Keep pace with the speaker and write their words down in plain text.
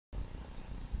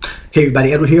Hey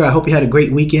everybody, Edward here. I hope you had a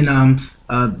great weekend.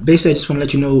 Basically, I just want to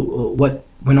let you know what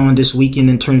went on this weekend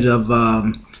in terms of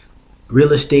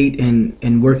real estate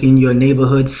and working your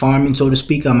neighborhood, farming, so to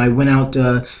speak. I went out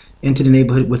into the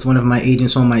neighborhood with one of my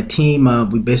agents on my team.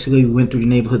 We basically went through the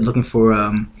neighborhood looking for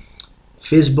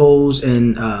FISBOs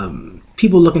and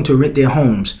people looking to rent their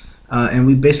homes. And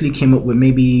we basically came up with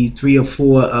maybe 3 or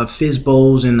 4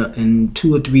 FISBOs and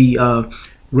 2 or 3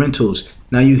 rentals.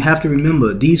 Now you have to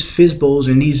remember, these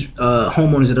FISBOs and these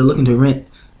homeowners that are looking to rent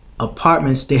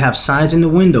apartments, they have signs in the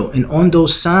window, and on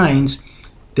those signs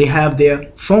they have their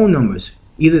phone numbers,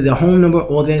 either their home number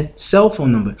or their cell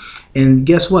phone number. And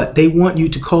guess what? They want you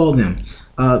to call them.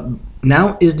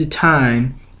 Now is the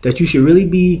time that you should really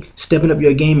be stepping up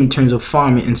your game in terms of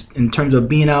farming, in terms of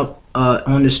being out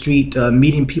on the street,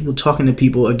 meeting people, talking to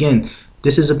people. Again,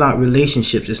 this is about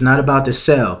relationships. It's not about the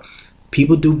sell.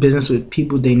 People do business with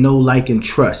people they know, like, and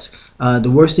trust.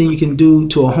 The worst thing you can do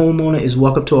to a homeowner is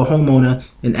walk up to a homeowner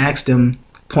and ask them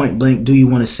point blank, do you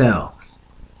want to sell?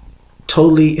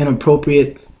 Totally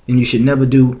inappropriate, and you should never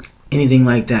do anything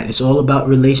like that. It's all about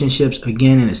relationships,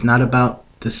 again, and it's not about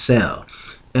the sell.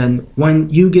 And when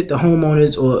you get the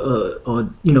homeowners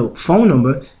or phone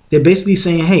number, they're basically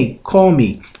saying, hey, call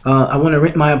me. I want to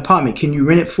rent my apartment. Can you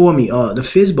rent it for me? The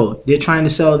FISBO, they're trying to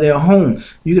sell their home.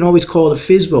 You can always call the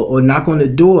FISBO or knock on the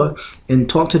door and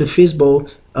talk to the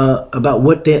FISBO about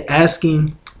what they're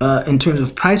asking in terms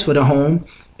of price for the home,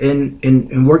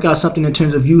 and work out something in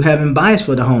terms of you having buyers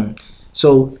for the home.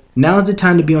 So now is the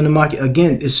time to be on the market.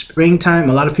 Again, it's springtime.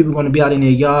 A lot of people are going to be out in their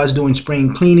yards doing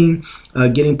spring cleaning,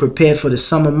 getting prepared for the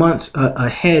summer months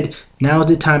ahead. Now is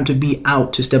the time to be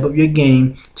out, to step up your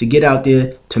game, to get out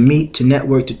there, to meet, to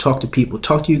network, to talk to people.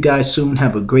 Talk to you guys soon.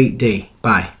 Have a great day.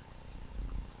 Bye.